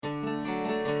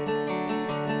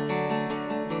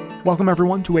Welcome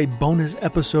everyone to a bonus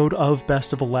episode of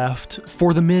Best of the Left.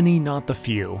 For the many, not the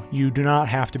few. You do not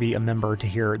have to be a member to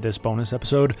hear this bonus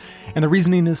episode, and the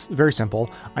reasoning is very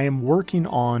simple. I am working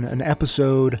on an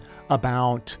episode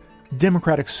about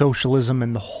democratic socialism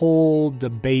and the whole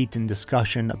debate and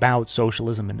discussion about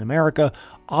socialism in America.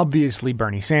 Obviously,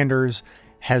 Bernie Sanders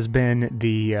has been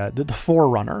the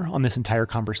forerunner on this entire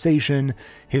conversation.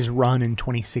 His run in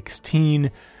 2016,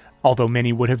 although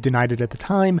many would have denied it at the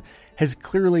time, has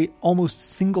clearly almost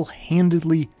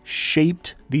single-handedly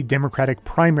shaped the Democratic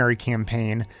primary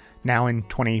campaign now in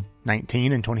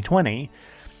 2019 and 2020.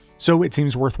 So it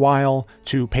seems worthwhile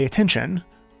to pay attention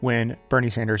when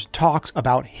Bernie Sanders talks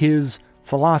about his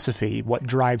philosophy, what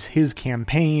drives his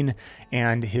campaign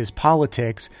and his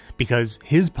politics, because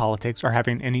his politics are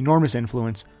having an enormous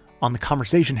influence on the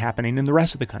conversation happening in the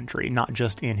rest of the country, not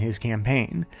just in his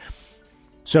campaign.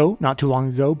 So, not too long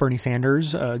ago, Bernie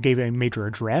Sanders gave a major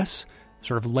address,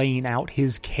 sort of laying out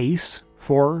his case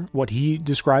for what he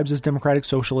describes as democratic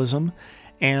socialism,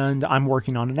 and I'm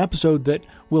working on an episode that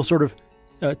will sort of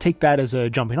take that as a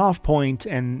jumping off point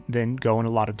and then go in a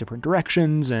lot of different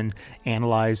directions and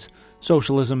analyze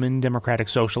socialism and democratic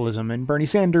socialism and Bernie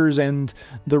Sanders and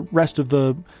the rest of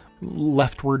the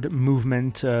leftward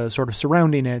movement sort of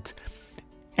surrounding it.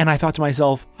 And I thought to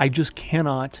myself, I just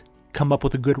cannot come up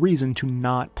with a good reason to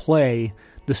not play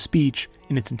the speech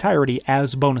in its entirety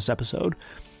as a bonus episode.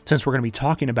 Since we're going to be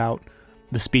talking about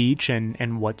the speech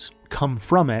and what's come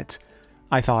from it,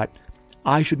 I thought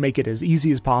I should make it as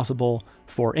easy as possible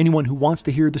for anyone who wants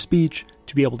to hear the speech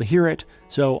to be able to hear it.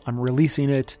 So I'm releasing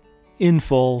it in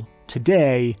full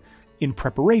today in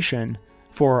preparation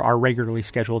for our regularly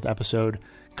scheduled episode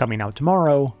coming out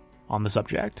tomorrow on the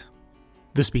subject.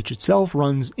 The speech itself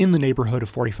runs in the neighborhood of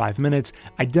 45 minutes.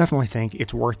 I definitely think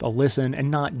it's worth a listen, and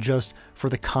not just for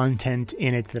the content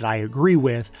in it that I agree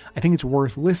with. I think it's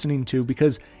worth listening to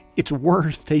because it's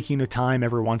worth taking the time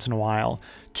every once in a while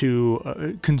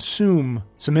to consume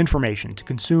some information, to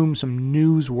consume some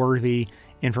newsworthy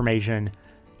information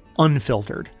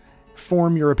unfiltered.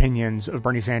 Form your opinions of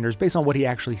Bernie Sanders based on what he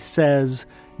actually says,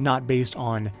 not based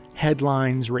on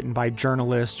headlines written by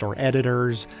journalists or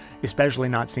editors, especially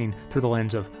not seen through the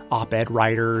lens of op-ed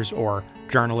writers or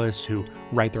journalists who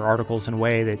write their articles in a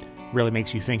way that really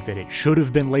makes you think that it should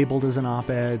have been labeled as an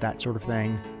op-ed, that sort of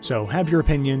thing. So have your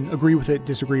opinion, agree with it,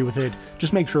 disagree with it,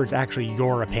 just make sure it's actually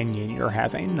your opinion you're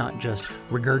having, not just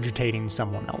regurgitating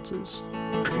someone else's.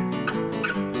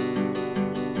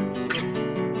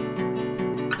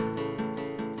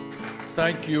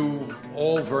 Thank you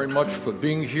all very much for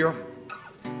being here.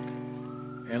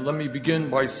 And let me begin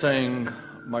by saying,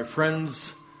 my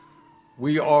friends,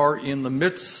 we are in the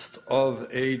midst of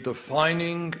a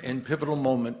defining and pivotal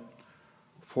moment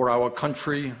for our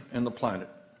country and the planet.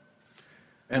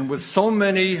 And with so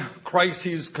many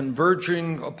crises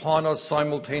converging upon us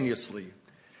simultaneously,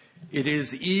 it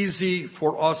is easy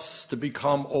for us to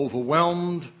become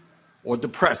overwhelmed or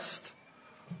depressed,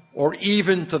 or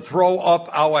even to throw up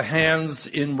our hands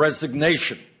in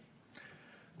resignation.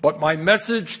 But my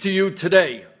message to you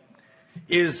today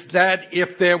is that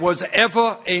if there was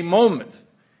ever a moment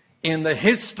in the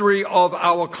history of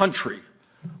our country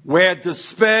where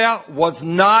despair was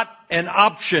not an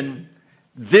option,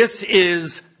 this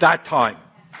is that time.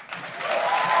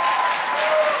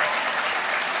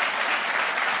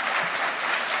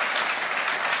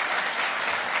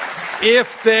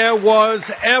 If there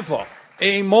was ever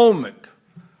a moment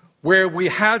where we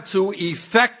had to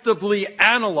effectively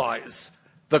analyze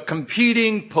the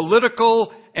competing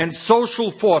political and social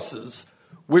forces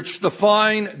which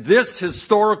define this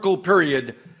historical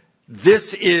period,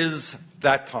 this is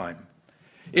that time.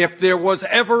 If there was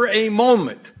ever a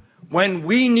moment when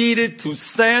we needed to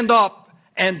stand up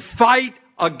and fight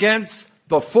against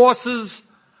the forces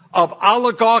of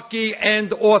oligarchy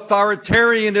and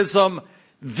authoritarianism,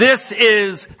 this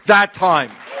is that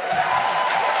time.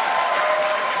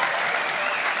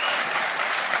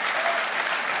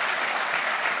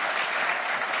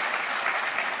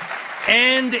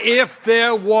 And if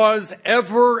there was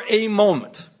ever a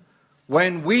moment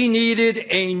when we needed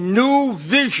a new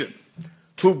vision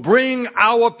to bring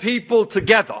our people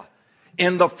together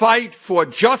in the fight for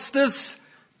justice,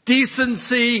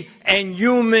 decency, and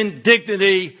human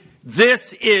dignity,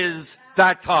 this is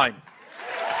that time.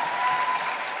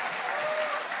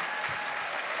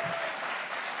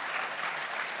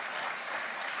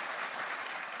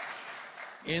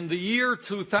 In the year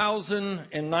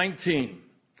 2019,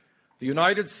 the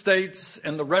United States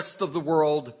and the rest of the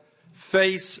world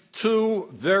face two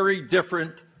very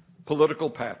different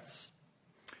political paths.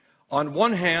 On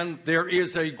one hand, there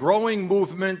is a growing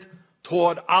movement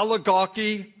toward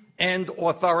oligarchy and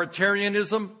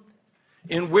authoritarianism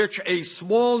in which a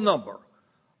small number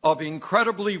of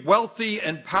incredibly wealthy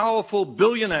and powerful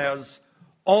billionaires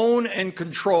own and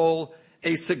control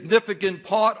a significant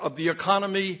part of the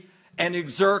economy and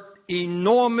exert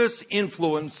enormous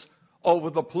influence over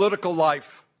the political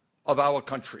life of our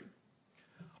country.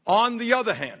 On the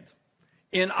other hand,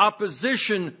 in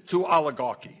opposition to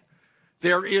oligarchy,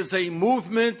 there is a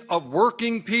movement of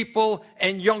working people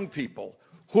and young people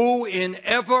who, in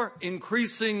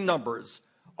ever-increasing numbers,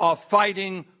 are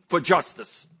fighting for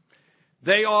justice.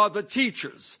 They are the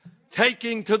teachers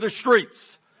taking to the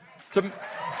streets to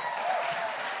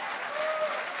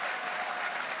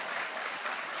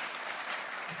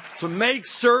make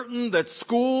certain that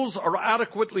schools are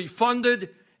adequately funded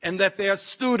and that their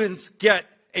students get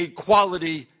a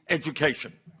quality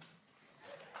education.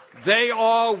 They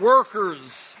are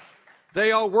workers.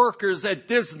 They are workers at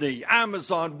Disney,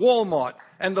 Amazon, Walmart,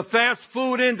 and the fast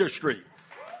food industry.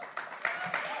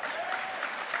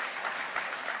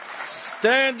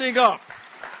 Standing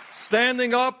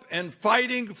up and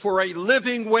fighting for a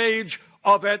living wage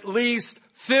of at least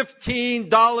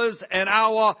 $15 an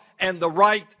hour and the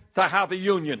right to have a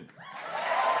union.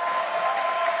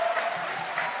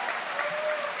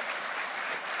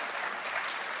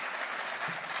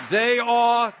 They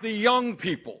are the young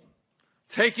people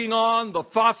taking on the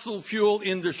fossil fuel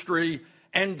industry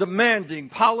and demanding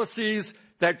policies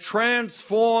that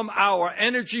transform our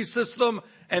energy system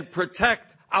and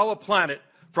protect our planet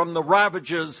from the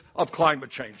ravages of climate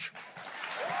change.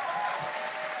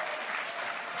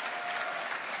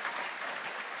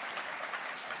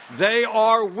 They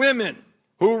are women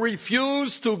who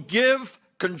refuse to give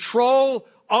control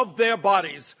of their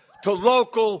bodies to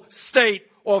local, state,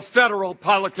 or federal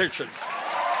politicians.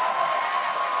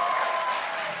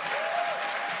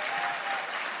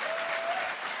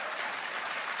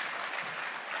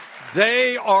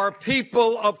 They are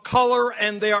people of color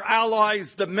and their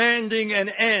allies demanding an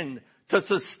end to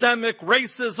systemic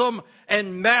racism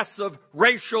and massive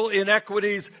racial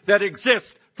inequities that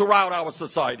exist throughout our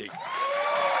society.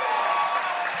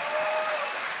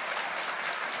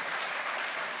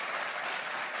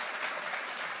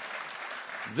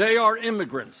 They are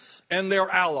immigrants and their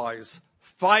allies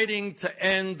fighting to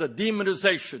end the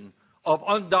demonization of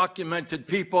undocumented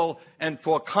people and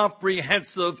for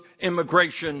comprehensive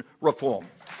immigration reform.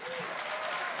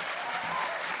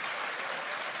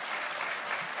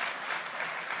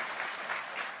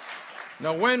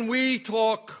 Now, when we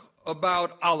talk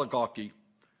about oligarchy,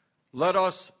 let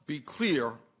us be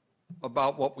clear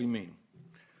about what we mean.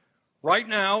 Right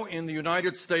now, in the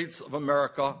United States of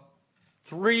America,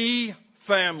 3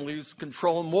 families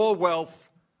control more wealth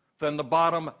than the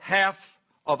bottom half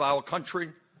of our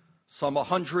country, some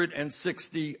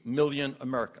 160 million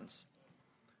Americans.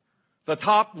 The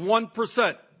top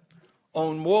 1%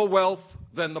 own more wealth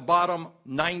than the bottom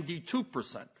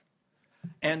 92%,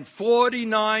 and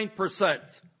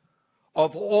 49%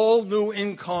 of all new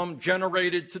income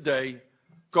generated today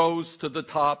goes to the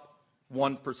top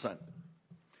 1%.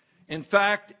 In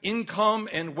fact, income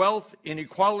and wealth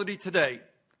inequality today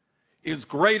is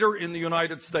greater in the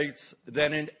United States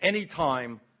than in any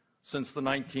time since the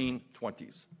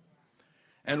 1920s.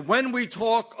 And when we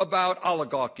talk about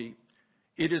oligarchy,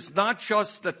 it is not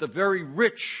just that the very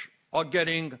rich are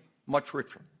getting much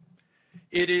richer.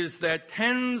 It is that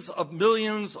tens of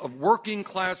millions of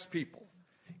working-class people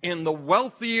in the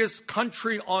wealthiest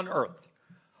country on earth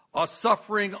are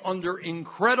suffering under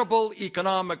incredible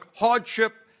economic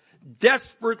hardship,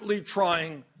 desperately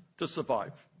trying to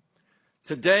survive.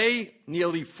 Today,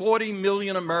 nearly 40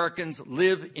 million Americans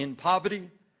live in poverty,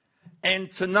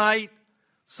 and tonight,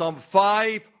 some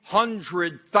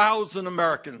 500,000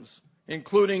 Americans,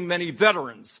 including many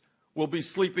veterans, will be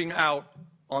sleeping out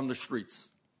on the streets.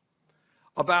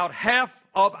 About half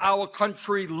of our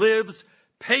country lives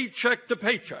paycheck to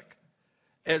paycheck,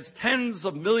 as tens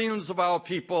of millions of our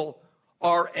people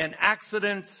are an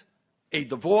accident, a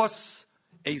divorce,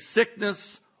 a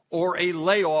sickness, or a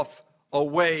layoff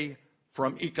away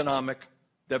from economic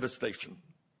devastation.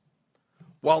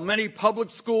 While many public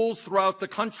schools throughout the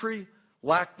country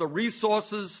lack the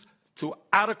resources to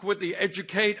adequately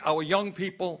educate our young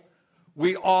people,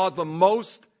 we are the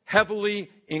most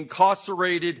heavily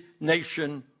incarcerated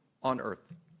nation on earth.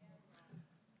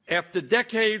 After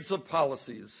decades of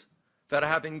policies that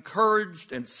have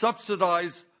encouraged and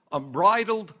subsidized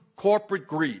unbridled corporate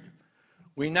greed,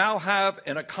 we now have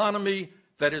an economy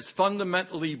that is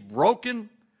fundamentally broken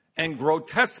and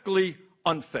grotesquely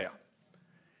unfair.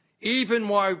 Even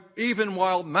while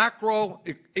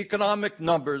macroeconomic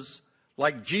numbers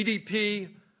like GDP,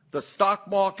 the stock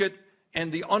market, and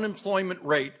the unemployment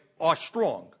rate are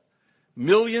strong.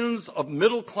 Millions of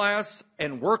middle-class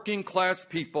and working-class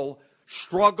people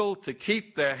struggle to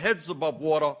keep their heads above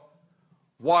water,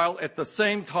 while at the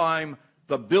same time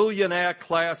the billionaire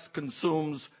class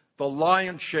consumes the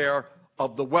lion's share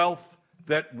of the wealth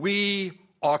that we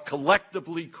are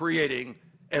collectively creating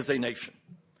as a nation.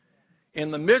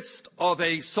 In the midst of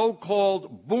a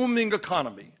so-called booming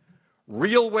economy,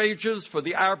 real wages for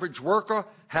the average worker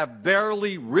have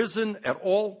barely risen at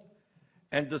all,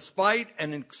 and despite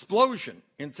an explosion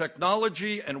in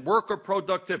technology and worker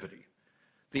productivity,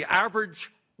 the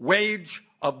average wage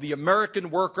of the American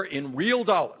worker in real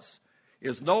dollars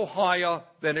is no higher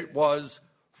than it was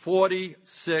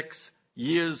 46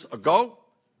 years ago,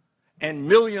 and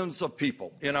millions of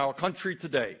people in our country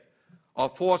today are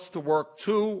forced to work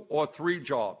 2 or 3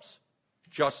 jobs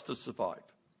just to survive.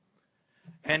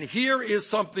 And here is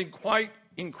something quite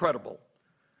incredible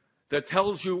that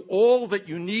tells you all that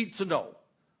you need to know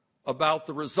about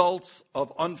the results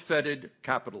of unfettered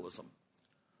capitalism.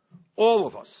 All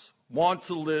of us want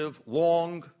to live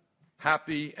long,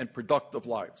 happy, and productive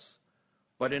lives.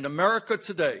 But in America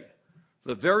today,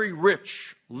 the very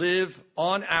rich live,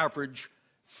 on average,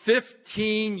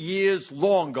 15 years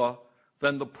longer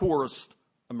than the poorest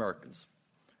Americans.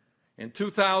 In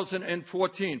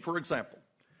 2014, for example,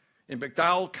 in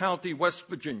McDowell County, West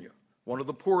Virginia, one of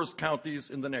the poorest counties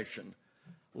in the nation,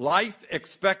 life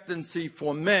expectancy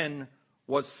for men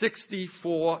was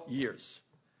 64 years.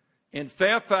 In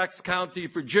Fairfax County,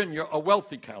 Virginia, a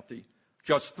wealthy county,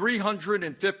 just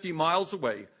 350 miles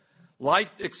away,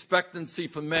 life expectancy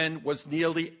for men was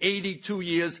nearly 82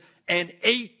 years, an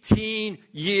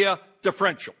 18-year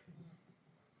differential.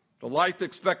 The life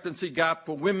expectancy gap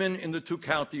for women in the 2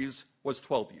 counties was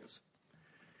 12 years.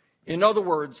 In other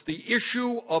words, the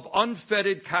issue of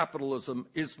unfettered capitalism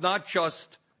is not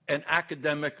just an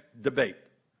academic debate.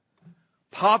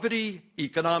 Poverty,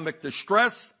 economic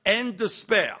distress, and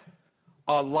despair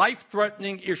are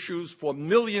life-threatening issues for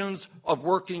millions of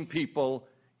working people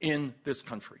in this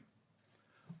country.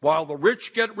 While the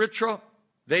rich get richer,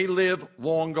 they live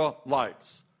longer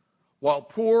lives. While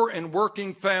poor and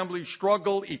working families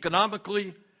struggle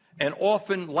economically and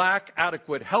often lack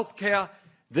adequate health care,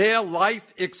 their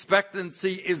life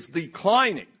expectancy is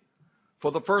declining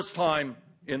for the first time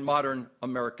in modern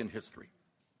American history.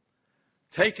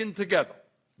 Taken together,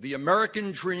 the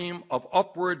American dream of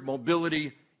upward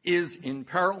mobility is in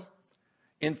peril.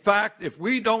 In fact, if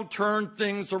we don't turn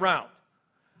things around,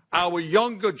 our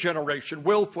younger generation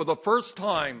will, for the first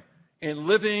time in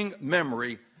living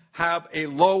memory, have a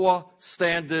lower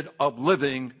standard of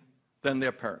living than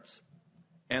their parents.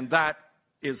 And that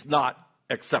is not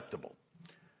acceptable.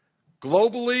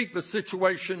 Globally, the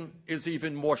situation is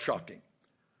even more shocking.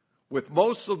 With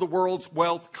most of the world's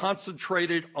wealth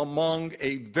concentrated among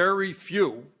a very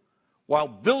few, while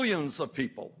billions of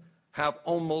people have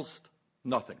almost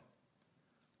nothing.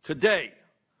 Today,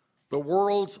 the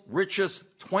world's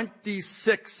richest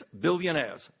 26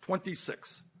 billionaires,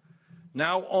 26,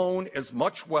 now own as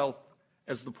much wealth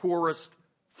as the poorest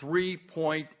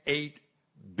 3.8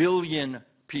 billion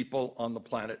people on the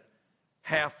planet,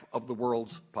 half of the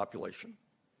world's population.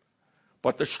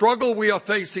 But the struggle we are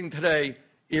facing today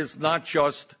is not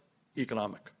just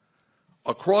economic.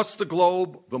 Across the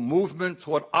globe, the movement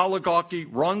toward oligarchy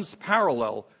runs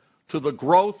parallel to the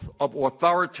growth of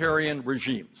authoritarian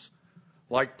regimes,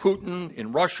 like Putin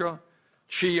in Russia,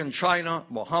 Xi in China,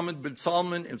 Mohammed bin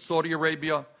Salman in Saudi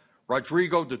Arabia,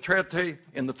 Rodrigo Duterte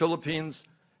in the Philippines,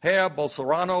 Jair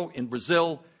Bolsonaro in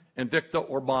Brazil, and Viktor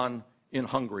Orban in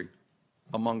Hungary,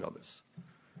 among others.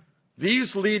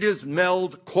 These leaders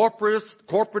meld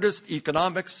corporatist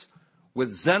economics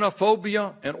with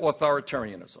xenophobia and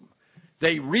authoritarianism.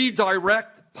 They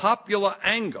redirect popular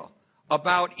anger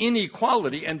about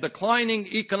inequality and declining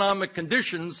economic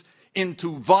conditions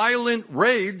into violent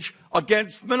rage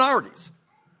against minorities,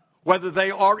 whether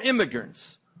they are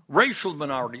immigrants, racial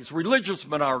minorities, religious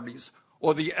minorities,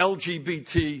 or the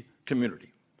LGBT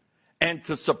community. And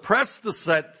to suppress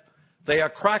dissent, they are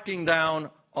cracking down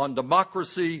on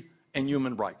democracy and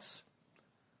human rights.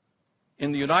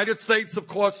 In the United States, of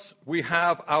course, we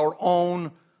have our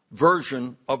own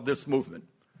version of this movement,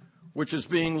 which is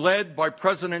being led by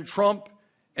President Trump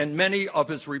and many of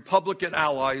his Republican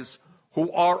allies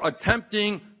who are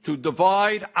attempting to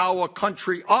divide our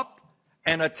country up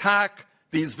and attack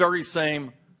these very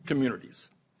same communities.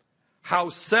 How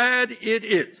sad it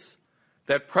is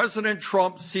that President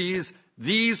Trump sees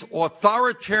these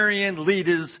authoritarian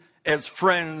leaders as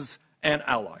friends and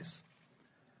allies.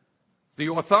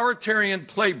 The authoritarian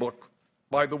playbook,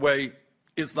 by the way,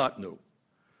 is not new.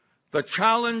 The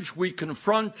challenge we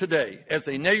confront today as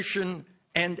a nation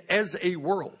and as a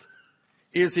world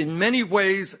is in many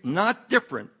ways not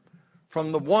different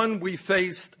from the one we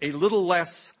faced a little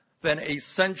less than a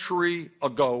century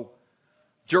ago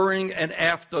during and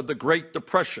after the Great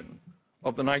Depression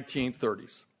of the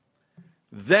 1930s.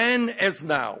 Then as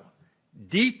now,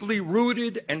 deeply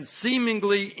rooted and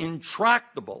seemingly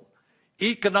intractable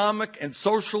economic and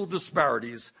social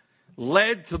disparities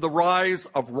led to the rise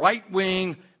of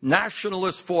right-wing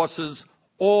nationalist forces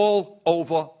all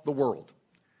over the world.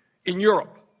 In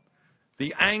Europe,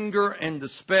 the anger and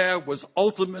despair was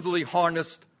ultimately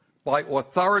harnessed by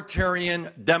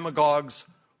authoritarian demagogues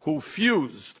who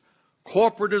fused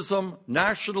corporatism,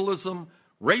 nationalism,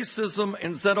 racism,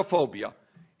 and xenophobia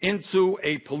into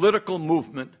a political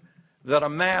movement that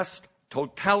amassed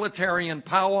totalitarian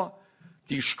power,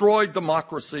 destroyed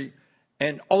democracy,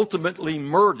 and ultimately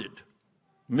murdered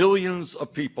millions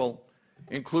of people,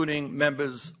 including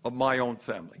members of my own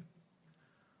family.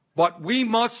 But we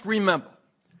must remember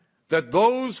that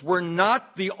those were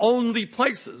not the only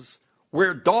places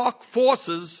where dark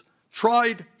forces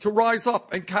tried to rise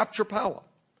up and capture power.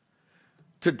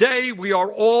 Today, we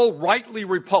are all rightly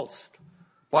repulsed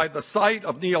by the sight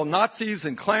of neo-Nazis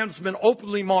and Klansmen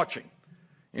openly marching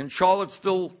in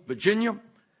Charlottesville, Virginia,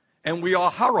 and we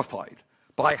are horrified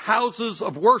by houses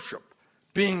of worship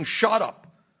being shot up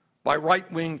by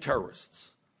right-wing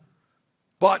terrorists.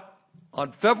 But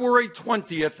on February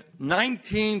 20th,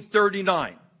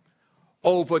 1939,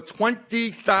 over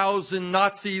 20,000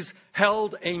 Nazis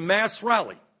held a mass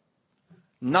rally,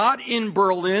 not in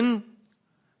Berlin,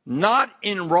 not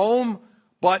in Rome,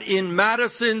 but in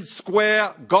Madison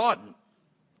Square Garden,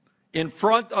 in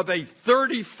front of a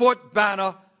 30-foot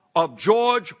banner of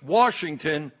George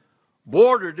Washington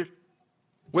bordered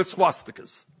with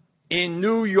swastikas in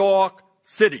New York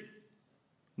City.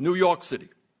 New York City.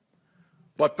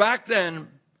 But back then,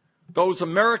 those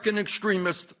American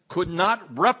extremists could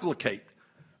not replicate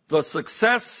the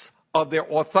success of their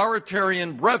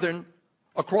authoritarian brethren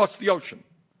across the ocean.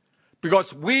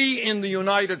 Because we in the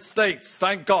United States,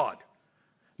 thank God,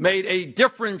 made a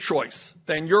different choice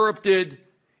than Europe did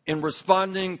in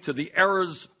responding to the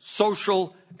era's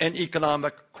social and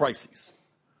economic crises.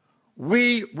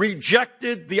 We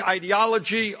rejected the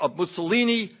ideology of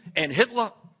Mussolini and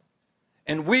Hitler,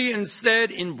 and we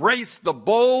instead embraced the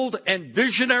bold and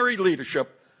visionary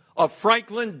leadership of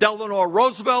Franklin Delano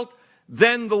Roosevelt,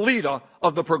 then the leader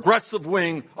of the progressive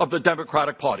wing of the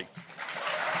Democratic Party.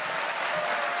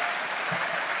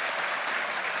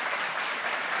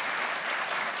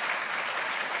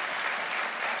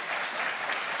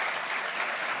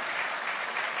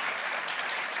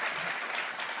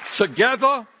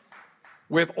 Together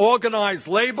with organized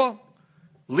labor,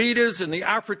 leaders in the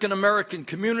African American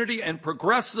community, and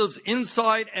progressives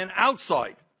inside and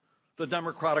outside the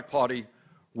Democratic Party,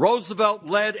 Roosevelt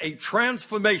led a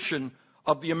transformation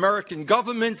of the American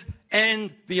government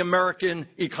and the American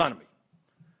economy.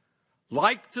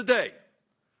 Like today,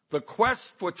 the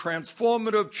quest for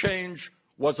transformative change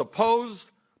was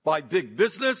opposed by big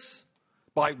business,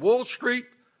 by Wall Street,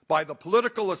 by the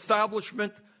political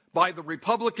establishment, by the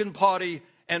Republican Party,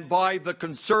 and by the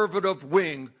conservative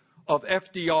wing of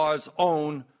FDR's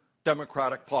own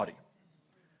Democratic Party.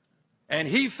 And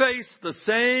he faced the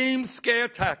same scare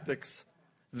tactics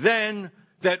then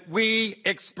that we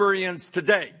experience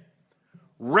today: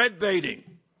 red baiting,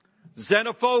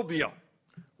 xenophobia,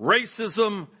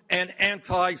 racism, and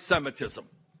anti-Semitism.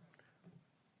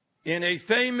 In a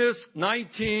famous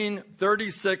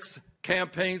 1936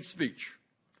 campaign speech,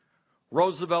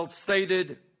 Roosevelt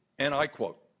stated, and I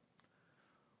quote,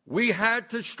 "We had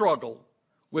to struggle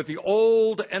with the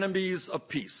old enemies of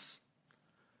peace: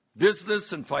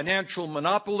 business and financial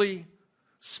monopoly,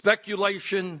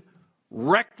 speculation,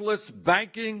 reckless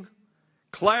banking,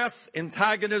 class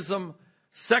antagonism,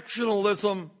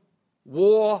 sectionalism,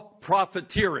 war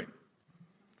profiteering."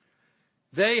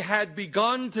 They had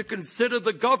begun to consider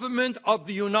the government of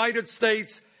the United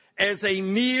States as a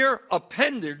mere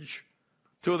appendage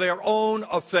to their own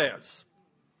affairs.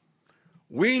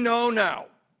 We know now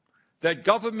that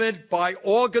government by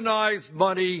organized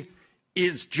money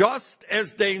is just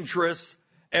as dangerous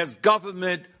as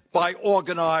government by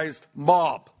organized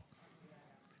mob.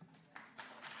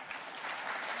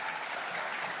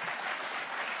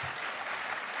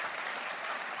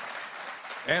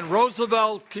 And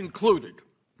Roosevelt concluded,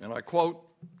 and I quote,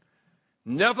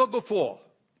 "Never before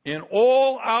in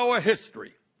all our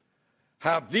history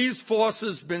have these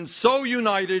forces been so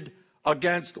united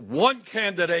against one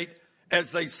candidate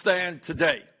as they stand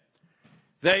today.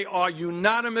 They are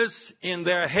unanimous in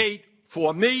their hate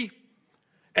for me,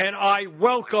 and I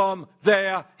welcome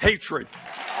their hatred."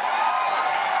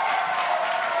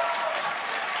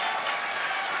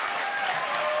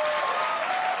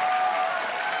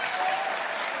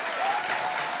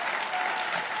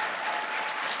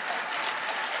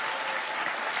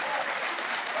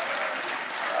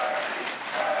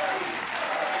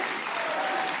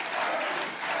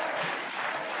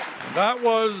 That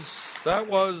was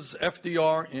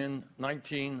FDR in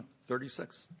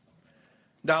 1936.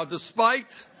 Now,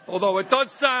 although it does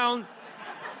sound,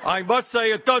 I must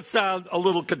say it does sound a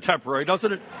little contemporary,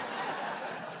 doesn't it?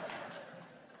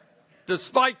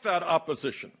 Despite that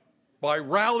opposition, by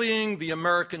rallying the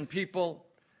American people,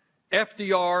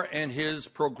 FDR and his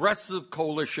progressive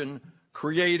coalition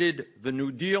created the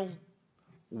New Deal,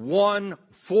 won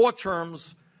 4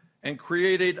 terms, and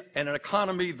created an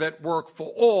economy that worked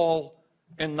for all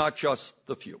and not just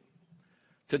the few.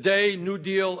 Today, New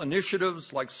Deal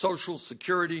initiatives like Social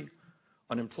Security,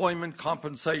 unemployment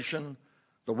compensation,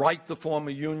 the right to form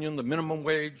a union, the minimum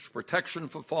wage, protection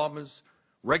for farmers,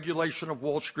 regulation of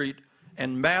Wall Street,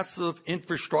 and massive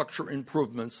infrastructure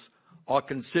improvements are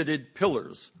considered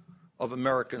pillars of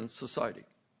American society.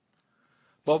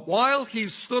 But while he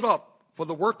stood up for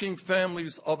the working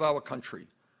families of our country,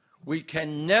 we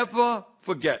can never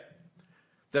forget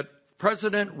that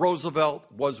President Roosevelt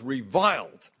was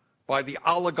reviled by the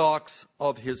oligarchs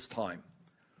of his time,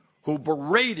 who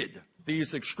berated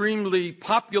these extremely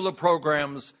popular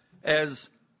programs as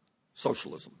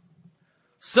socialism.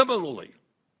 Similarly,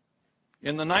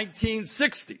 in the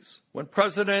 1960s, when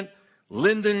President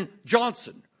Lyndon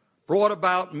Johnson brought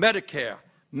about Medicare,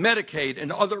 Medicaid,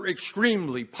 and other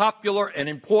extremely popular and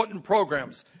important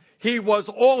programs, he was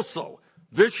also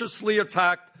viciously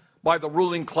attacked by the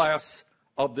ruling class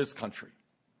of this country.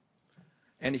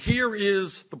 And here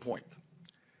is the point.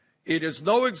 It is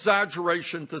no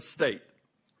exaggeration to state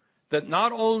that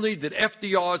not only did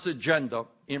FDR's agenda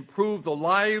improve the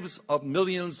lives of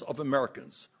millions of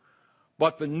Americans,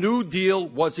 but the New Deal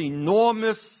was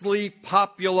enormously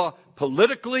popular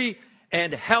politically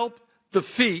and helped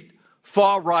defeat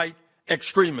far-right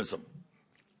extremism.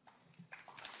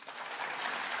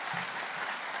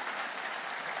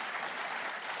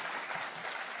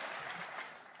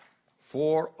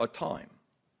 For a time.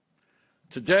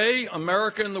 Today,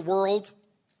 America and the world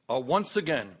are once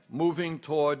again moving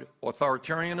toward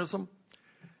authoritarianism,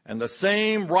 and the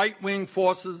same right-wing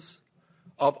forces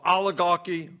of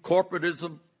oligarchy,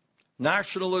 corporatism,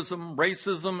 nationalism,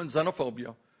 racism, and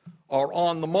xenophobia are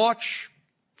on the march,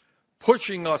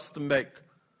 pushing us to make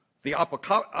the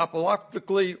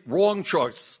apocalyptically wrong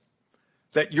choice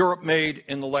that Europe made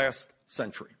in the last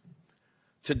century.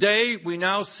 Today, we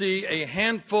now see a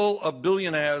handful of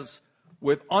billionaires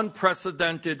with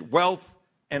unprecedented wealth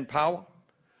and power.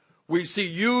 We see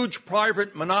huge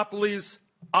private monopolies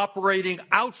operating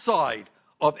outside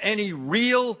of any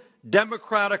real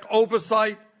democratic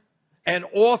oversight and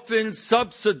often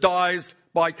subsidized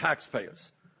by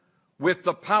taxpayers, with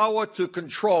the power to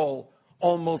control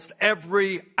almost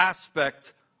every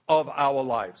aspect of our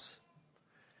lives.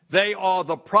 They are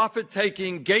the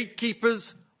profit-taking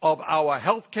gatekeepers of our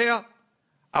healthcare,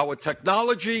 our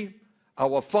technology,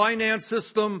 our finance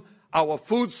system, our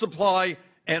food supply,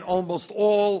 and almost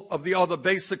all of the other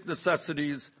basic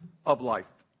necessities of life.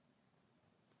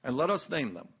 And let us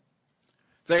name them.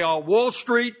 They are Wall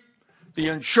Street, the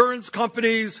insurance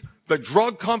companies, the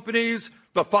drug companies,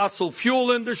 the fossil fuel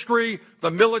industry,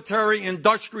 the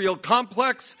military-industrial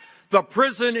complex, the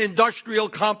prison-industrial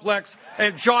complex,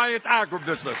 and giant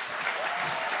agribusiness.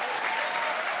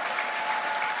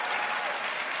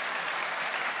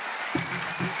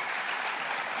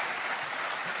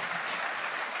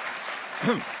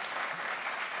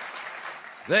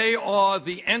 They are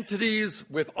the entities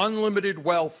with unlimited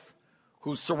wealth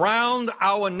who surround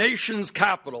our nation's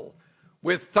capital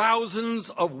with thousands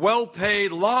of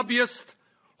well-paid lobbyists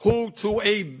who, to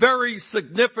a very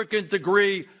significant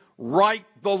degree, write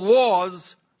the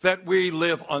laws that we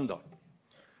live under.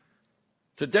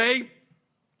 Today,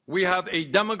 we have a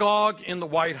demagogue in the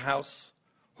White House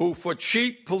who, for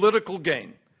cheap political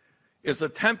gain, is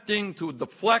attempting to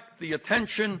deflect the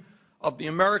attention of the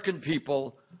American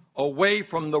people away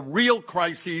from the real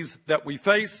crises that we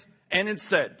face, and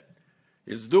instead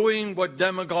is doing what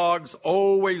demagogues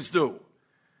always do,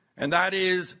 and that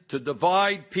is to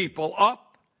divide people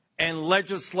up and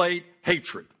legislate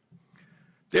hatred.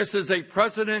 This is a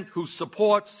president who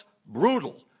supports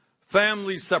brutal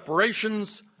family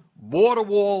separations, border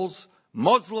walls,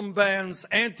 Muslim bans,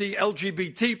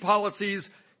 anti-LGBT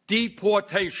policies,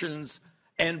 deportations,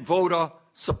 and voter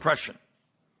suppression.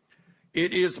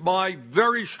 It is my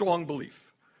very strong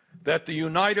belief that the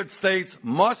United States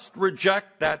must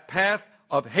reject that path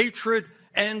of hatred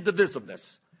and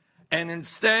divisiveness and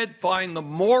instead find the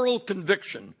moral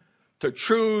conviction to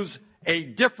choose a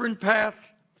different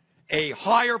path, a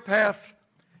higher path,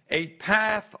 a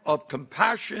path of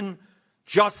compassion,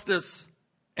 justice,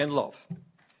 and love.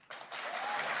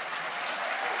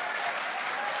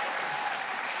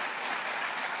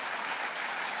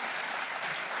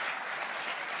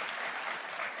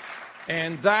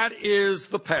 And that is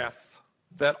the path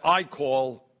that I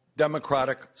call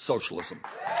democratic socialism.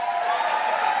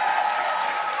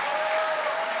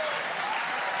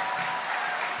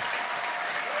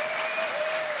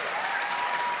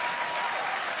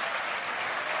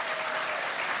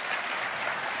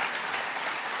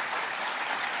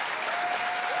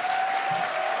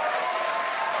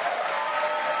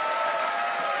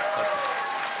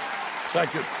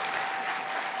 Thank you.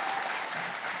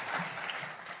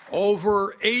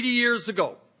 Over 80 years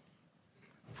ago,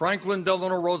 Franklin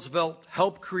Delano Roosevelt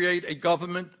helped create a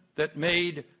government that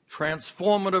made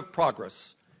transformative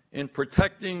progress in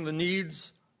protecting the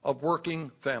needs of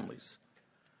working families.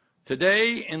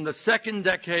 Today, in the second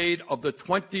decade of the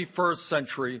 21st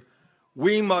century,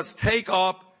 we must take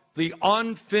up the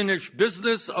unfinished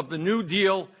business of the New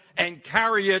Deal and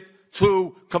carry it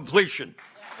to completion.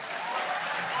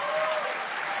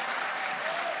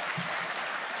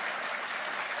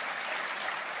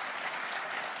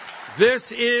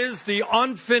 This is the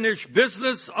unfinished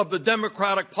business of the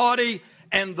Democratic Party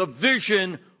and the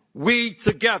vision we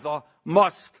together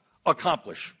must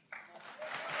accomplish.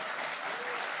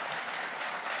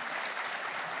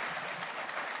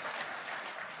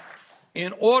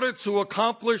 In order to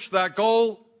accomplish that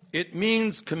goal, it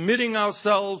means committing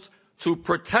ourselves to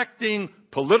protecting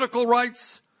political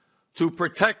rights, to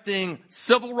protecting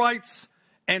civil rights,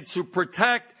 and to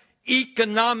protect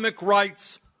economic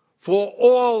rights for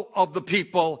all of the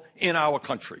people in our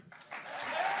country.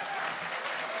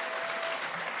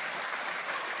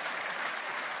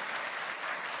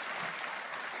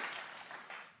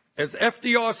 As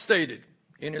FDR stated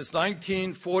in his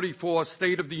 1944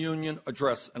 State of the Union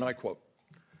address, and I quote,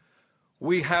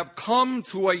 "We have come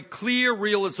to a clear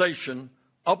realization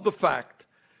of the fact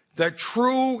that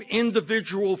true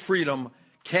individual freedom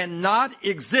cannot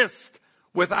exist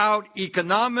without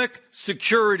economic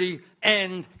security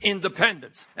and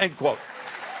independence," end quote.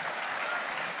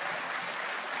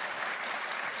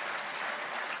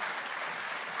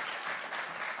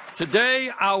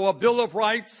 Today, our Bill of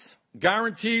Rights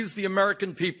guarantees the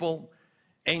American people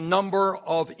a number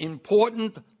of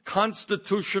important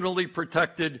constitutionally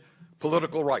protected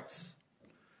political rights.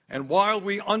 And while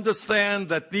we understand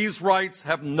that these rights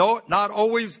have not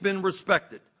always been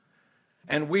respected,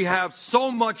 and we have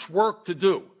so much work to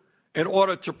do in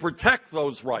order to protect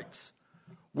those rights,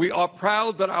 we are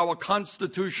proud that our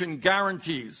Constitution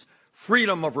guarantees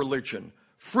freedom of religion,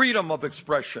 freedom of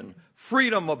expression,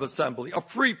 freedom of assembly, a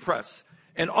free press,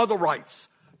 and other rights,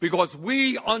 because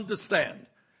we understand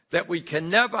that we can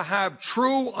never have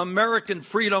true American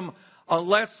freedom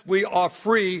unless we are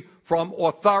free from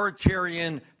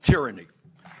authoritarian tyranny.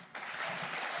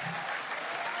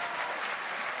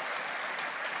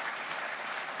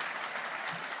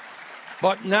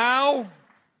 But now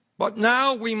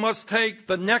we must take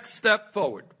the next step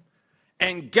forward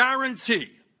and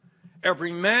guarantee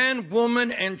every man,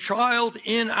 woman, and child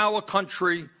in our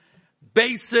country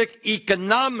basic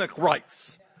economic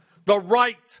rights, the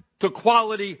right to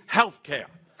quality health care,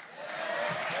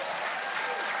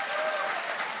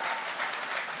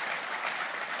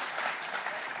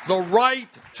 the right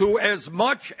to as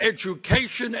much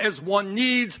education as one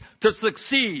needs to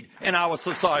succeed in our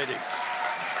society,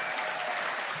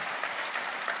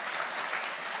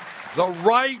 the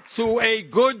right to a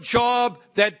good job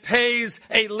that pays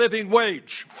a living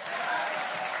wage,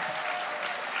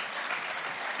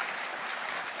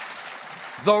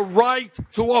 the right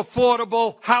to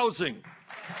affordable housing,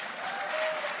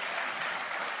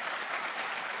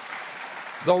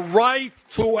 the right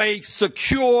to a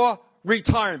secure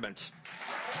retirement,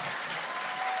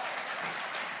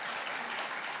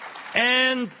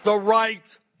 and the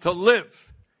right to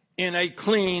live in a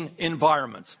clean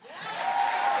environment.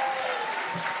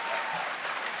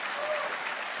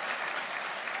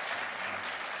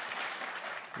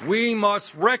 We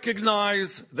must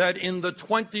recognize that in the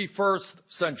 21st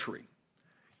century,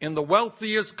 in the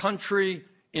wealthiest country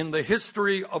in the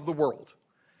history of the world,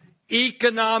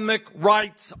 economic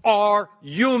rights are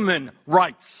human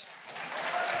rights.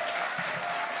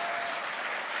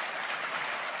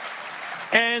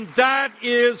 And that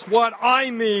is what I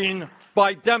mean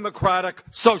by democratic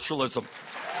socialism.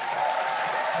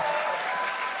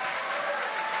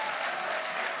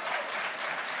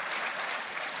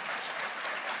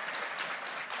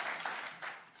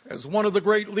 As one of the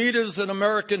great leaders in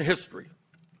American history,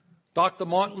 Dr.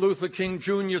 Martin Luther King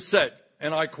Jr. said,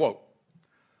 and I quote,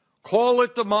 "Call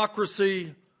it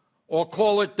democracy or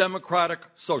call it democratic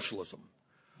socialism,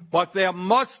 but there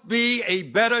must be a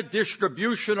better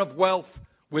distribution of wealth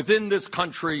within this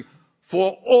country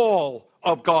for all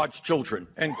of God's children,"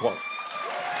 end quote.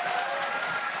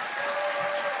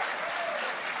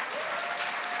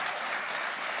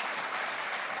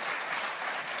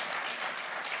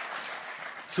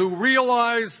 To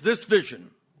realize this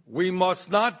vision, we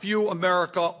must not view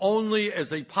America only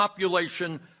as a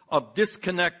population of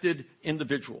disconnected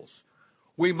individuals.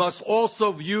 We must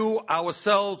also view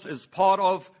ourselves as part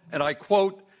of, and I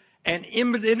quote, an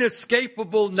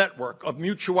inescapable network of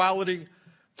mutuality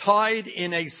tied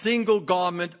in a single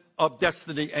garment of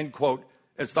destiny, end quote,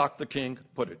 as Dr. King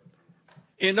put it.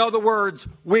 In other words,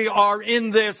 we are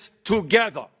in this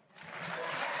together.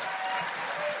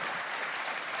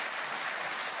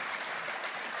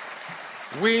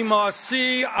 We must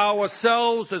see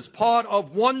ourselves as part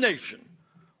of one nation,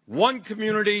 one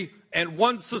community, and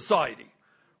one society,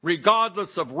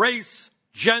 regardless of race,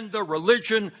 gender,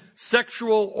 religion,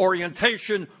 sexual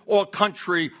orientation, or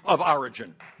country of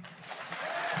origin.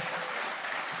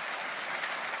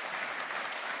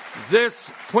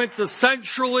 This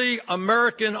quintessentially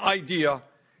American idea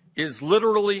is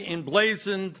literally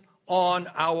emblazoned on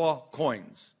our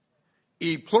coins.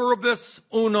 E pluribus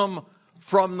unum,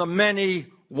 from the many,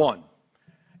 one.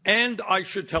 And I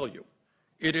should tell you,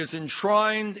 it is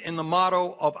enshrined in the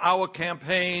motto of our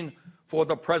campaign for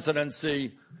the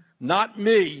presidency, not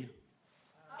me,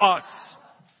 us.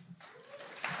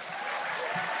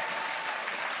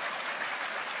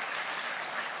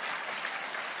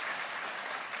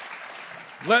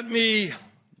 Let me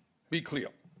be clear.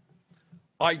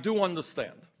 I do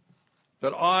understand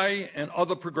that I and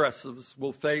other progressives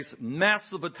will face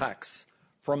massive attacks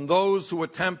from those who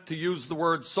attempt to use the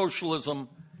word socialism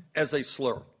as a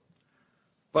slur.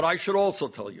 But I should also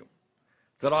tell you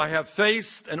that I have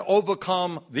faced and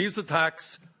overcome these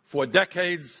attacks for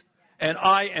decades, and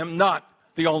I am not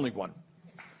the only one.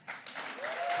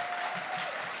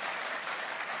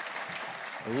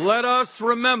 Let us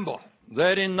remember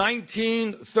that in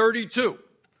 1932,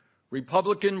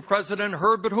 Republican President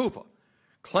Herbert Hoover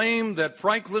claimed that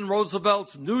Franklin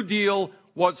Roosevelt's New Deal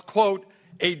was, quote,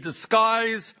 a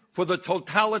disguise for the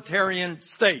totalitarian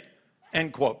state,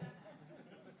 end quote.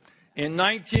 In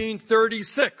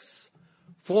 1936,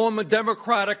 former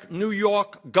Democratic New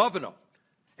York governor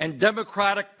and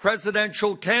Democratic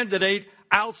presidential candidate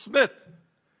Al Smith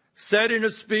said in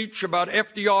a speech about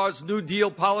FDR's New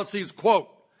Deal policies, quote,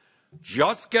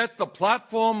 just get the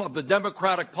platform of the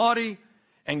Democratic Party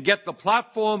and get the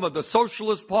platform of the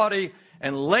Socialist Party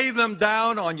and lay them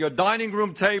down on your dining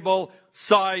room table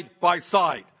side by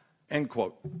side, end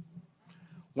quote.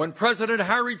 When President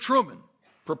Harry Truman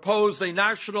proposed a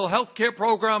national health care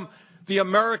program, the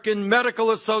American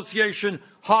Medical Association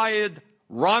hired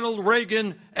Ronald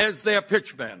Reagan as their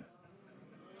pitchman.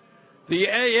 The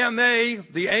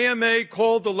AMA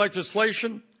called the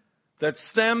legislation that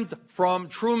stemmed from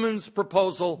Truman's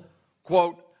proposal,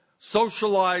 quote,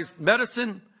 socialized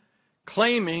medicine,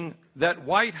 claiming that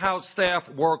White House staff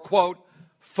were, quote,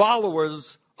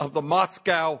 followers of the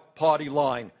Moscow party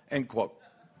line, end quote.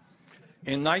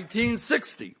 In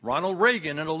 1960, Ronald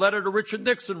Reagan, in a letter to Richard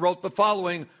Nixon, wrote the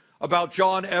following about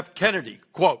John F. Kennedy,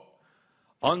 quote,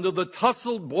 under the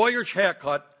tousled boyish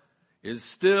haircut is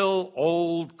still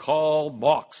old Karl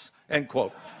Marx, end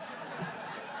quote.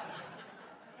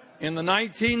 In the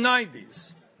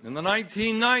 1990s,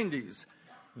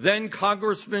 then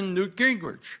Congressman Newt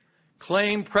Gingrich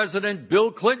claimed President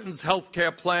Bill Clinton's health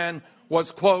care plan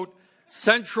was, quote,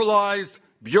 centralized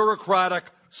bureaucratic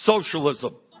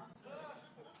socialism.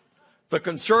 The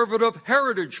Conservative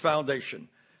Heritage Foundation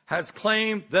has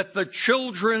claimed that the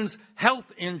Children's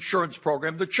Health Insurance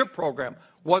Program, the CHIP program,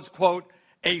 was, quote,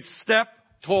 a step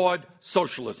toward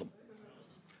socialism.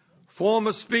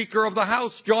 Former Speaker of the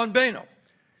House, John Boehner,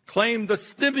 claimed the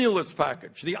stimulus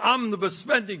package, the omnibus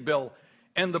spending bill,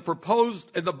 and the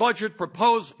budget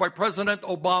proposed by President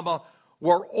Obama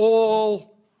were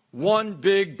all one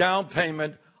big down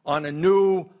payment on a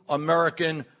new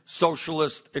American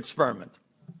socialist experiment.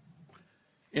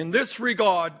 In this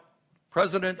regard,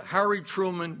 President Harry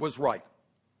Truman was right.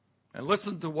 And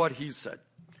listen to what he said.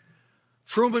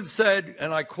 Truman said,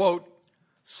 and I quote,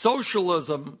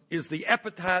 socialism is the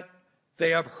epithet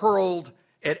they have hurled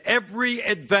at every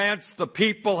advance the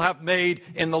people have made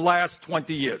in the last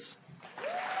 20 years.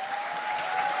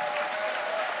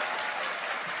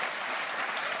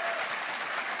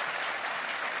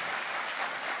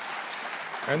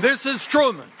 And this is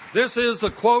Truman. This is a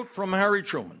quote from Harry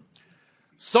Truman.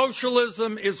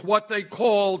 Socialism is what they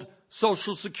called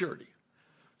Social Security.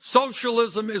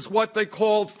 Socialism is what they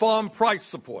called farm price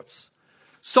supports.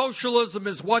 Socialism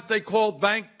is what they called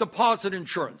bank deposit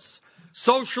insurance.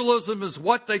 Socialism is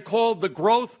what they called the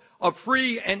growth of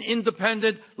free and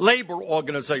independent labor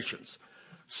organizations.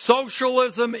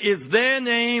 Socialism is their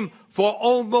name for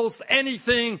almost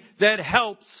anything that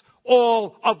helps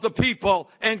all of the people,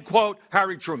 end quote,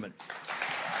 Harry Truman.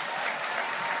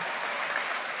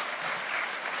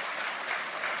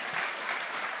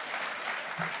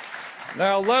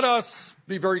 Now, let us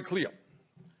be very clear.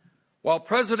 While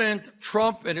President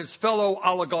Trump and his fellow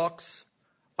oligarchs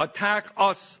attack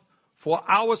us for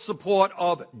our support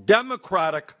of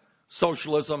democratic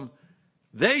socialism,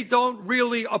 they don't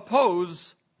really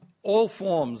oppose all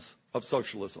forms of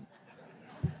socialism.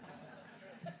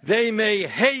 They may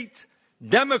hate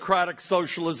democratic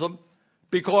socialism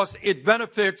because it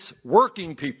benefits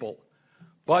working people,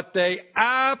 but they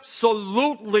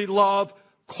absolutely love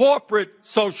corporate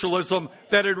socialism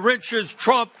that enriches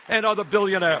Trump and other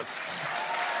billionaires.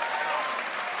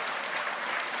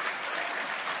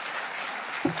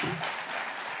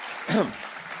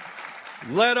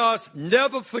 Let us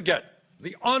never forget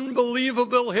the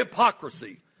unbelievable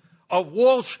hypocrisy of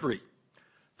Wall Street,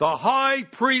 the high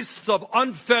priests of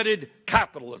unfettered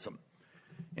capitalism.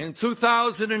 In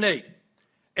 2008,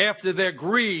 after their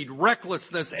greed,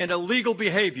 recklessness, and illegal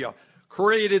behavior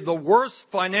created the worst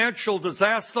financial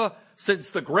disaster since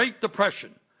the Great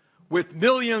Depression, with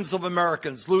millions of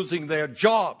Americans losing their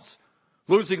jobs,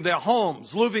 losing their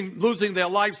homes, losing their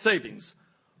life savings,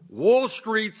 Wall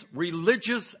Street's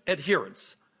religious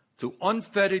adherence to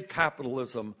unfettered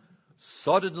capitalism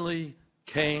suddenly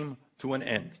came to an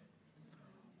end.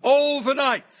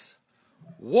 Overnight,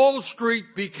 Wall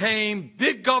Street became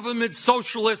big government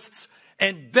socialists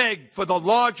and begged for the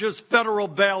largest federal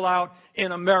bailout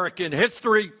in American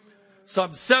history,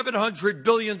 some $700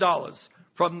 billion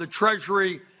from the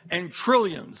Treasury and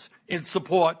trillions in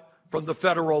support from the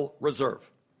Federal Reserve.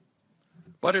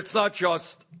 But it's not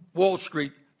just Wall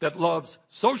Street that loves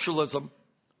socialism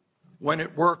when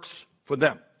it works for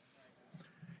them.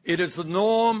 It is the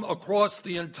norm across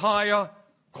the entire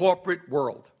corporate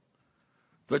world.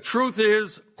 The truth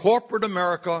is, corporate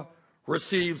America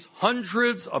receives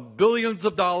hundreds of billions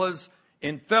of dollars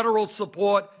in federal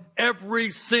support every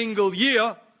single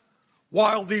year,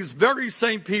 while these very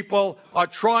same people are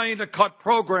trying to cut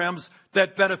programs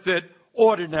that benefit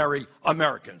ordinary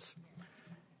Americans.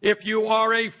 If you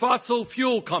are a fossil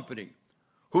fuel company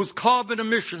whose carbon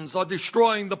emissions are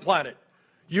destroying the planet,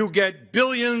 you get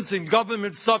billions in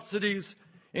government subsidies,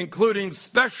 including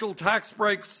special tax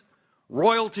breaks,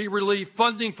 royalty relief,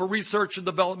 funding for research and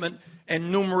development,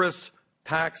 and numerous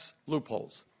tax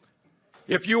loopholes.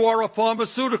 If you are a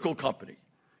pharmaceutical company,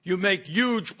 you make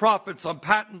huge profits on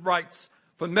patent rights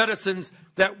for medicines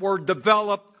that were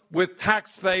developed with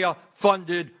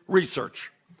taxpayer-funded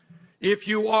research. If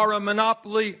you are a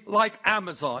monopoly like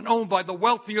Amazon, owned by the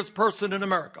wealthiest person in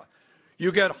America,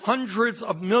 you get hundreds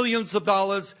of millions of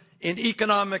dollars in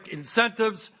economic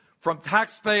incentives from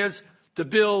taxpayers to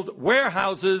build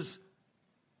warehouses,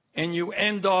 and you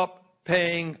end up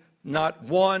paying not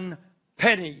one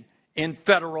penny in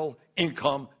federal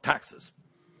income taxes.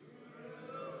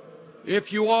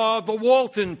 If you are the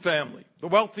Walton family, the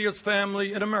wealthiest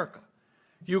family in America,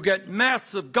 you get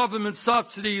massive government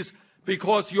subsidies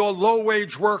because your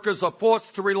low-wage workers are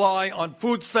forced to rely on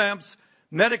food stamps,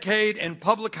 Medicaid, and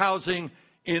public housing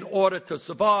in order to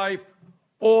survive,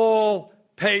 all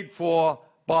paid for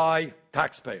by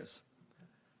taxpayers.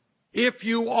 If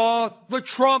you are the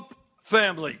Trump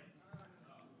family,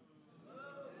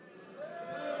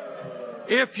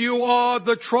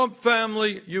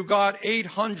 you got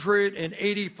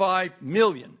 $885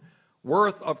 million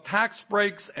worth of tax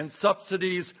breaks and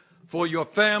subsidies for your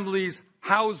family's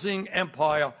housing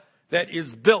empire that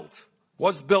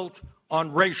was built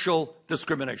on racial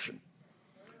discrimination.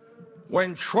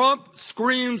 When Trump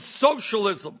screams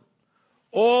socialism,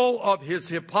 all of his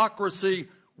hypocrisy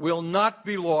will not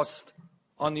be lost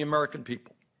on the American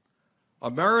people.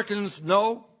 Americans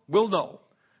will know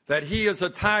that he is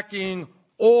attacking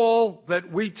all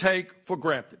that we take for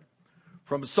granted,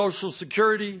 from Social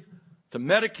Security to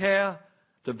Medicare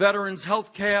to veterans'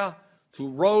 health care to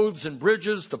roads and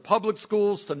bridges to public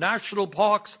schools to national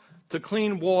parks to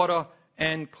clean water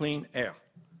and clean air.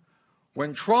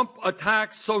 When Trump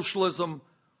attacks socialism,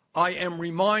 I am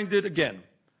reminded again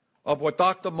of what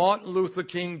Dr. Martin Luther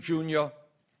King Jr.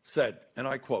 said, and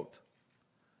I quote,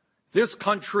 "This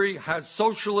country has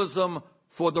socialism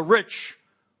for the rich,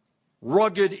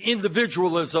 rugged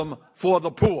individualism for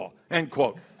the poor," end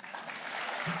quote.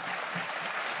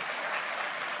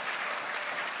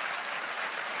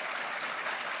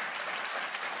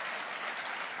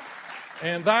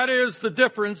 And that is the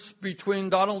difference between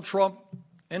Donald Trump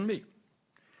and me.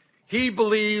 He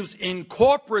believes in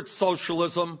corporate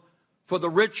socialism for the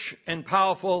rich and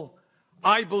powerful.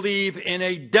 I believe in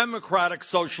a democratic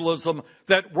socialism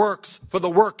that works for the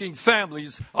working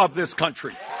families of this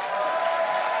country.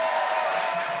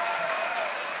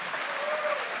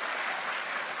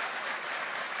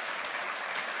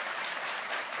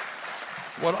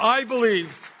 What I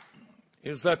believe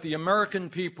is that the American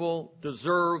people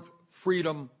deserve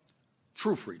freedom,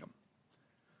 true freedom.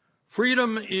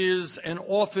 Freedom is an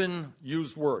often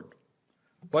used word,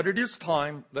 but it is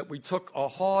time that we took a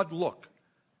hard look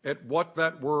at what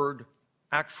that word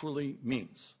actually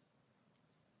means.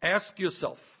 Ask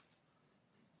yourself,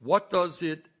 what does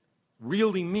it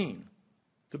really mean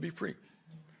to be free?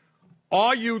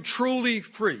 Are you truly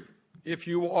free if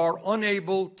you are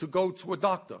unable to go to a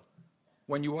doctor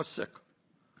when you are sick,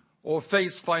 or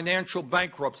face financial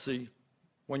bankruptcy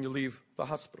when you leave the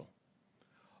hospital?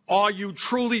 Are you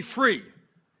truly free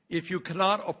if you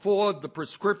cannot afford the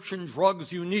prescription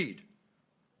drugs you need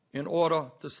in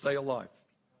order to stay alive?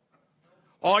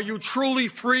 Are you truly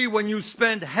free when you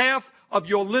spend half of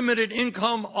your limited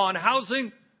income on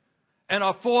housing and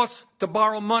are forced to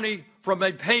borrow money from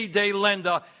a payday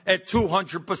lender at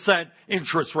 200%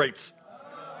 interest rates?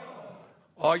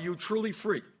 Are you truly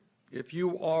free if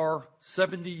you are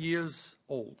 70 years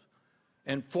old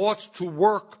and forced to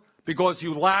work because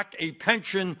you lack a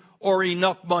pension or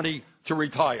enough money to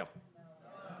retire?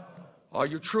 Are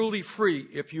you truly free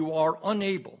if you are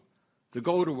unable to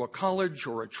go to a college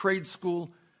or a trade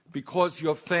school because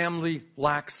your family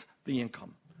lacks the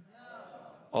income?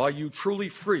 Are you truly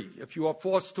free if you are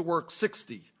forced to work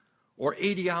 60 or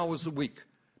 80 hours a week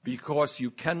because you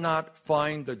cannot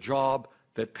find a job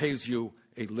that pays you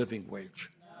a living wage?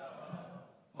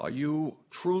 Are you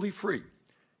truly free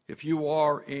if you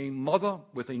are a mother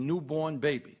with a newborn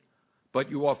baby, but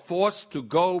you are forced to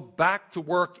go back to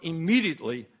work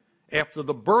immediately after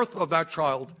the birth of that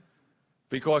child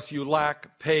because you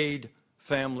lack paid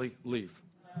family leave?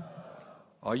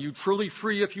 Are you truly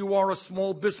free if you are a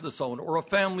small business owner or a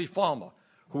family farmer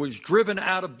who is driven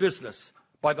out of business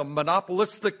by the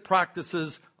monopolistic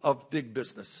practices of big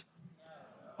business?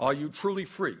 Are you truly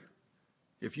free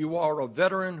if you are a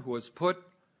veteran who has put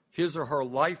his or her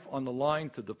life on the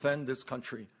line to defend this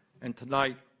country and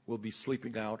tonight will be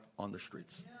sleeping out on the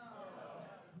streets?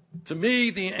 To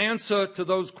me, the answer to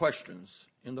those questions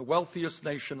in the wealthiest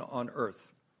nation on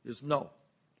earth is no.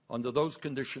 Under those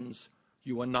conditions,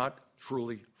 you are not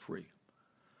truly free.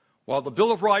 While the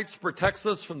Bill of Rights protects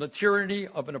us from the tyranny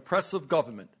of an oppressive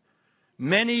government,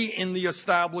 many in the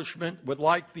establishment would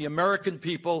like the American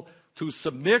people to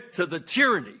submit to the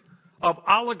tyranny of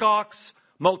oligarchs,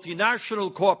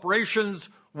 multinational corporations,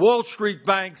 Wall Street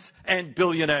banks, and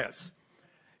billionaires.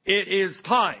 It is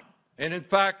time, and in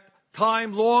fact,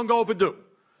 time long overdue,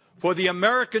 for the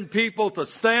American people to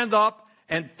stand up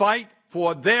and fight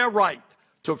for their right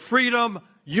to freedom,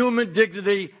 human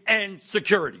dignity, and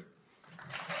security.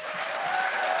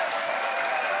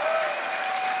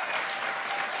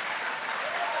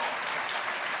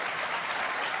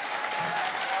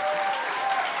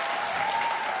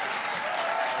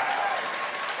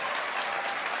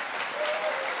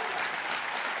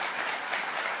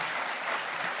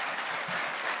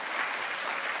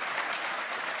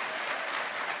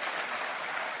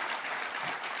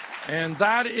 And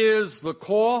that is the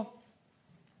core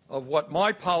of what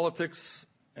my politics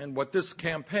and what this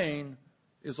campaign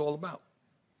is all about.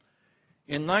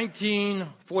 In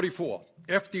 1944,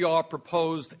 FDR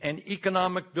proposed an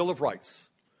economic Bill of Rights,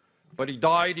 but he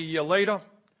died a year later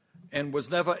and was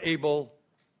never able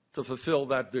to fulfill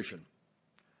that vision.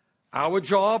 Our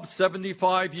job,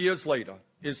 75 years later,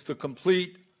 is to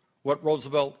complete what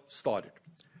Roosevelt started.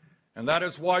 And that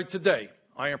is why today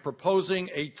I am proposing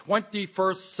a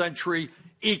 21st century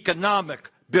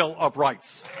economic Bill of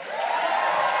Rights.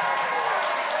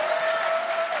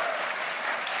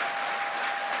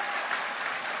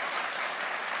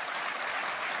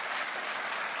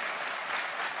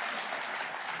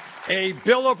 A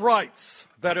Bill of Rights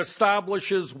that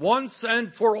establishes once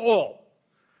and for all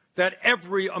that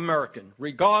every American,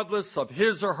 regardless of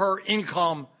his or her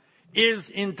income,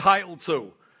 is entitled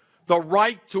to the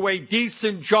right to a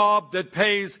decent job that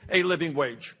pays a living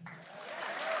wage,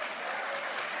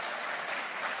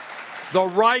 the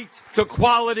right to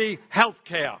quality health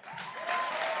care,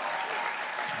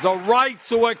 the right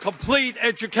to a complete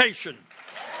education,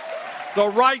 the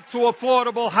right to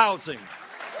affordable housing,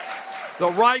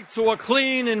 the right to a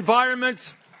clean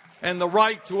environment, and the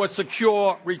right to a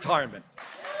secure retirement.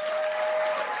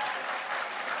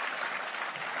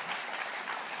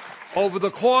 Over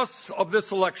the course of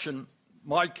this election,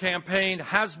 my campaign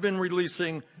has been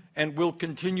releasing and will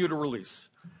continue to release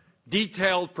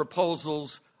detailed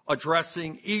proposals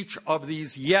addressing each of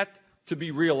these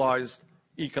yet-to-be-realized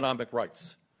economic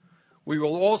rights. We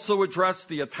will also address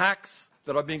the attacks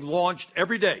that are being launched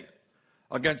every day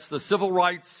against the civil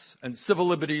rights and civil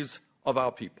liberties of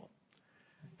our people.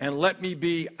 And let me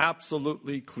be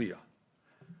absolutely clear.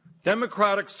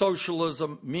 Democratic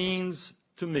socialism means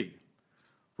to me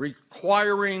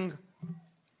requiring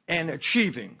and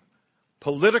achieving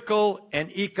political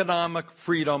and economic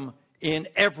freedom in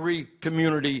every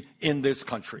community in this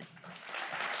country.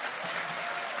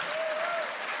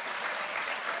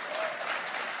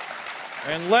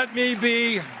 And let me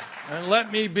be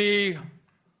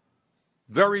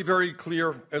very, very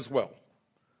clear as well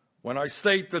when I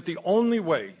state that the only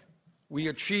way we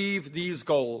achieve these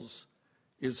goals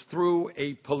is through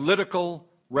a political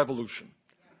revolution.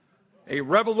 A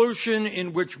revolution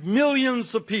in which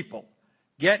millions of people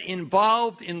get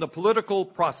involved in the political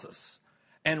process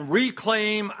and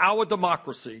reclaim our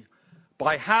democracy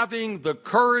by having the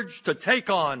courage to take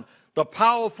on the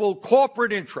powerful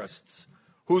corporate interests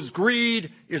whose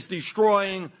greed is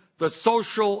destroying the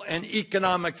social and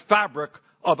economic fabric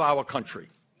of our country.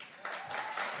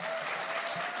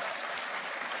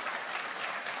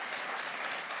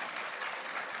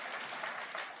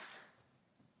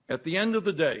 At the end of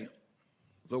the day,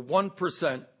 the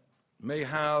 1% may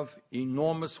have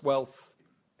enormous wealth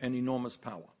and enormous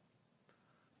power,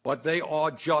 but they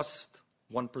are just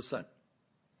 1%.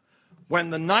 When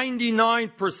the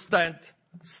 99%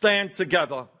 stand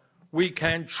together, we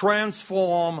can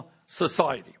transform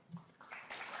society.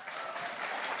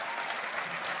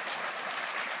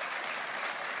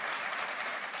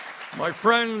 My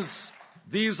friends,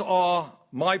 these are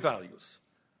my values,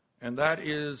 and that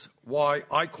is why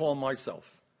I call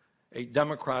myself a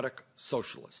democratic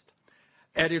socialist.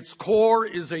 At its core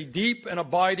is a deep and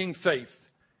abiding faith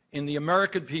in the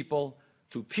American people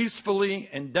to peacefully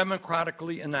and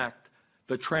democratically enact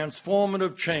the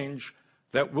transformative change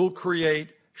that will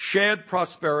create shared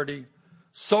prosperity,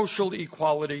 social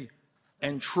equality,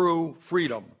 and true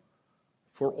freedom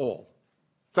for all.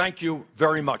 Thank you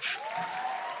very much.